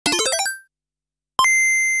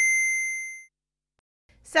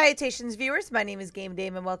Salutations viewers, my name is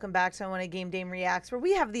GameDame and welcome back to One of GameDame Reacts, where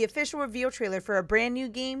we have the official reveal trailer for a brand new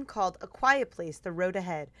game called A Quiet Place: The Road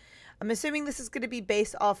Ahead. I'm assuming this is going to be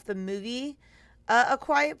based off the movie A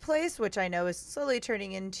Quiet Place, which I know is slowly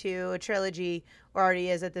turning into a trilogy, or already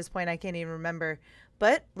is at this point, I can't even remember.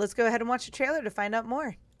 But let's go ahead and watch the trailer to find out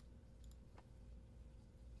more.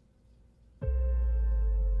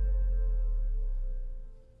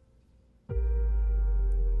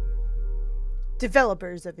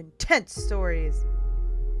 Developers of intense stories.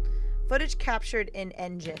 Footage captured in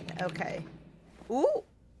engine. Okay. Ooh.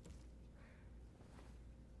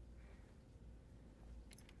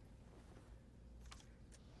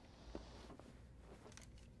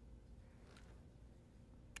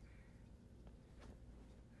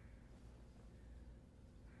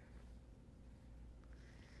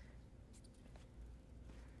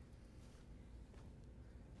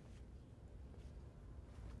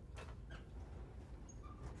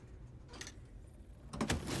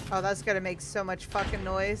 Oh, that's gonna make so much fucking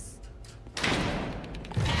noise.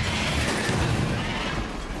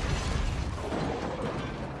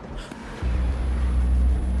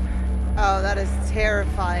 Oh, that is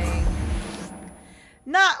terrifying.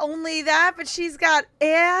 Not only that, but she's got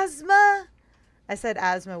asthma. I said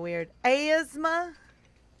asthma weird. Asthma?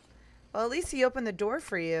 Well, at least he opened the door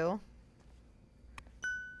for you.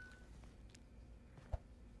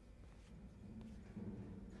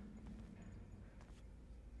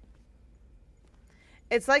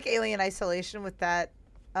 It's like Alien Isolation with that,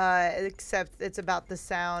 except it's about the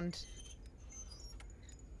sound.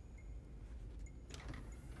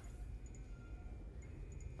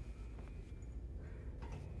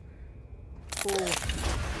 Cool.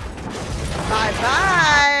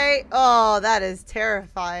 Bye-bye! Oh, that is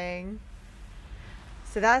terrifying.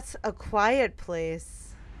 So that's A Quiet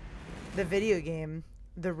Place. The video game.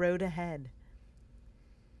 The Road Ahead.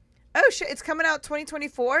 Oh shit, it's coming out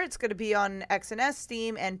 2024. It's going to be on X&S,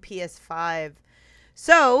 Steam, and PS5.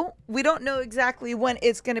 So, we don't know exactly when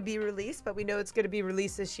it's going to be released, but we know it's going to be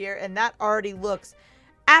released this year, and that already looks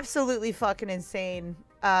absolutely fucking insane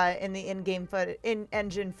in the in-game footage,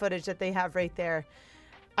 in-engine footage that they have right there.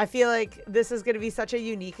 I feel like this is going to be such a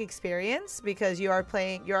unique experience because you are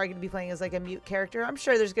going to be playing as like a mute character. I'm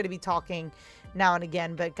sure there's going to be talking now and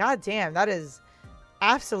again, but goddamn, that is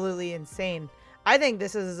absolutely insane. I think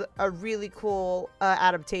this is a really cool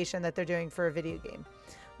adaptation that they're doing for a video game.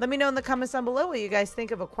 Let me know in the comments down below what you guys think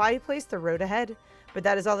of A Quiet Place: The Road Ahead. But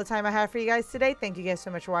that is all the time I have for you guys today. Thank you guys so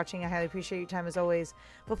much for watching. I highly appreciate your time as always.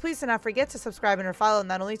 But please do not forget to subscribe and or follow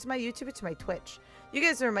not only to my YouTube, but to my Twitch. You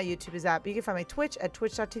guys know where my YouTube is at, but you can find my Twitch at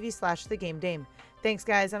twitch.tv/thegamedame. Thanks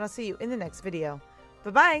guys, and I'll see you in the next video.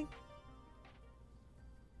 Bye-bye!